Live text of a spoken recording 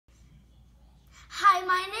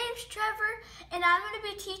my name's Trevor, and I'm going to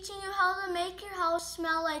be teaching you how to make your house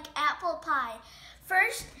smell like apple pie.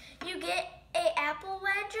 First, you get an apple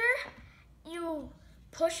wedger, you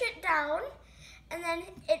push it down, and then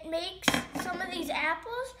it makes some of these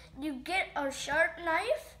apples. You get a sharp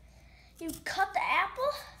knife, you cut the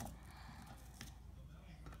apple,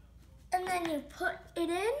 and then you put it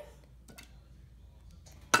in,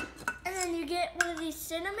 and then you get one of these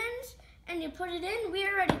cinnamons, and you put it in. We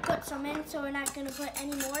already put some in, so we're not going to put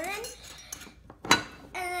any more in.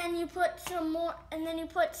 And then you put some more, and then you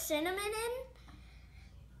put cinnamon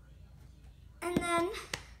in, and then,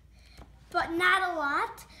 but not a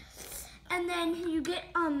lot. And then you get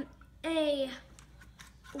a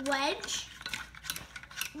wedge.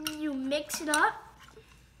 You mix it up.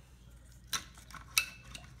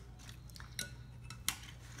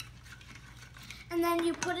 And then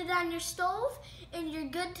you put it on your stove, and you're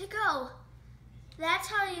good to go. That's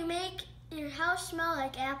how you make your house smell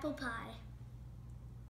like apple pie.